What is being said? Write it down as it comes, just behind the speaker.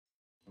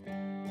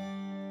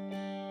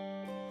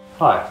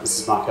Hi, this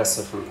is Mark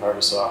Hester from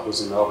Prova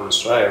Cycles in Melbourne,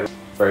 Australia.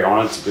 I'm very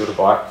honoured to build a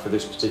bike for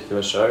this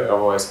particular show. I've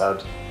always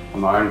had on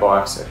my own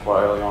bikes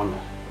quite early on,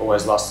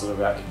 always lusted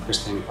about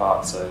pristine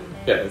parts, so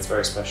yeah, it's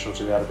very special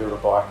to be able to build a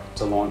bike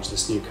to launch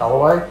this new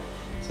colourway.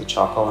 It's a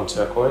charcoal and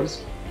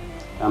turquoise.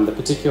 The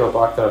particular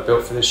bike that I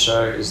built for this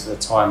show is the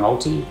Tyre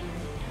Multi.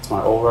 It's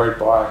my all-road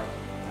bike.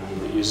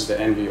 It uses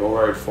the Envy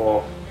all-road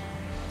fork.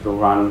 It'll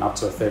run up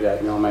to a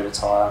 38mm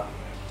tyre.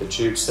 The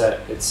tube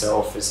set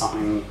itself is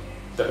something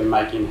that we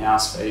make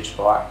in-house for each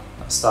bike.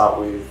 I start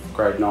with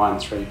grade 9,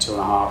 3,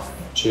 2.5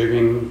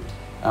 tubing.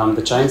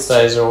 The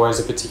chainstays are always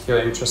a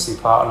particularly interesting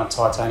part on a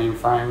titanium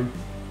frame.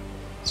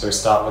 So we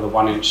start with a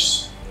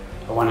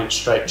 1-inch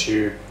straight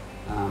tube.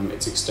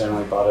 It's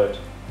externally butted.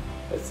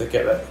 It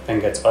then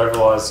gets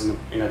ovalised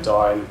in a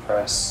die in the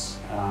press,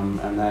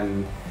 and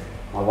then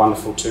my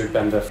wonderful tube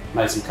bender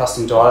made some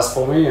custom dies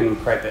for me and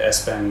create the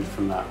S-bend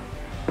from that.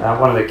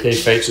 One of the key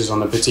features on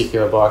the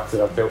particular bike that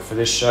I've built for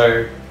this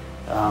show,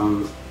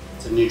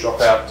 it's a new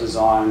dropout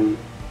design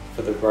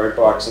for the road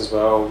bikes as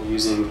well,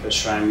 using the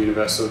Australian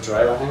Universal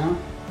derailleur hanger.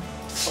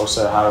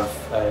 Also have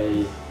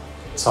a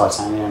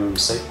titanium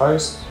seat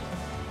post,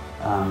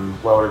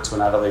 welded to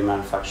an Adderley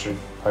manufactured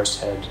post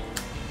head.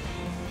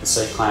 The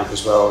seat clamp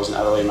as well is an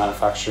Adderley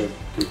manufactured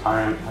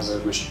component, has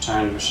a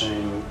turned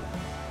machine,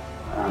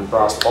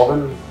 brass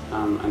bobbin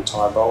and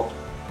tyre bolt.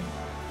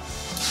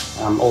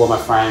 All of my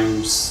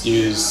frames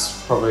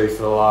use probably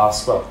for the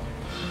last,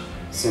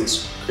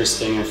 since Chris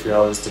King and a few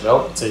others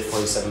developed the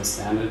T47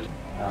 standard,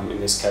 in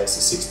this case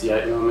a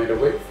 68mm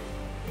width.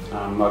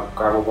 My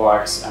gravel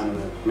bikes and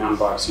the mountain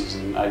bikes use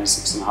an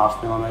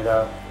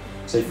 86.5mm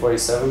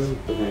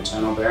T47 with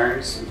internal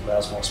bearings, which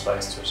allows more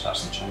space to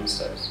attach the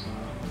chainstays.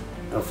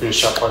 I'll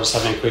finish up by just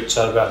having a quick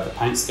chat about the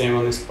paint scheme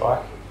on this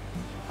bike.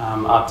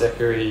 Art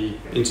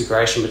Deco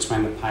integration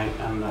between the paint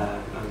and the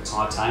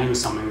titanium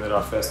is something that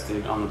I first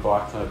did on the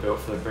bike that I built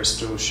for the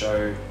Bristol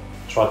show.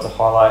 Tried to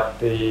highlight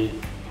the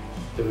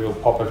real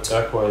pop of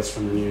turquoise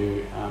from the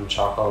new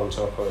charcoal and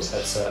turquoise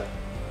headset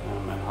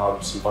and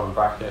hubs and bottom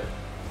bracket.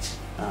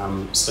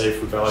 Steve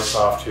from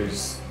Bellycraft,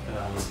 who's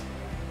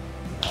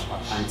my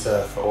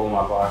painter for all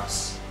my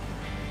bikes,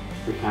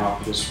 we came up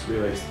with this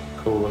really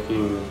cool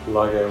looking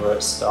logo where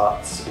it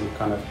starts in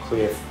kind of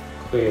clear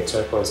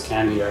turquoise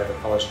candy over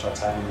polished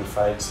titanium and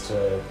fades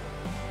to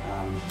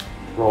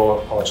raw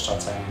polished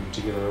titanium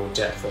to give a real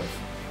depth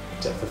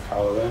of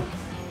colour there.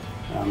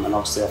 And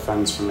obviously our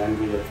friends from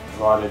Envy have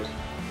provided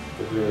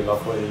a really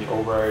lovely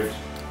all-road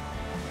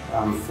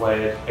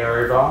flared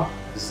area bar.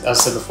 As I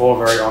said before,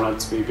 very honoured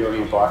to be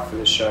building a bike for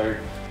this show.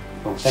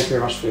 Well, thank you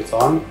very much for your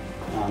time.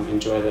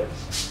 Enjoyed it.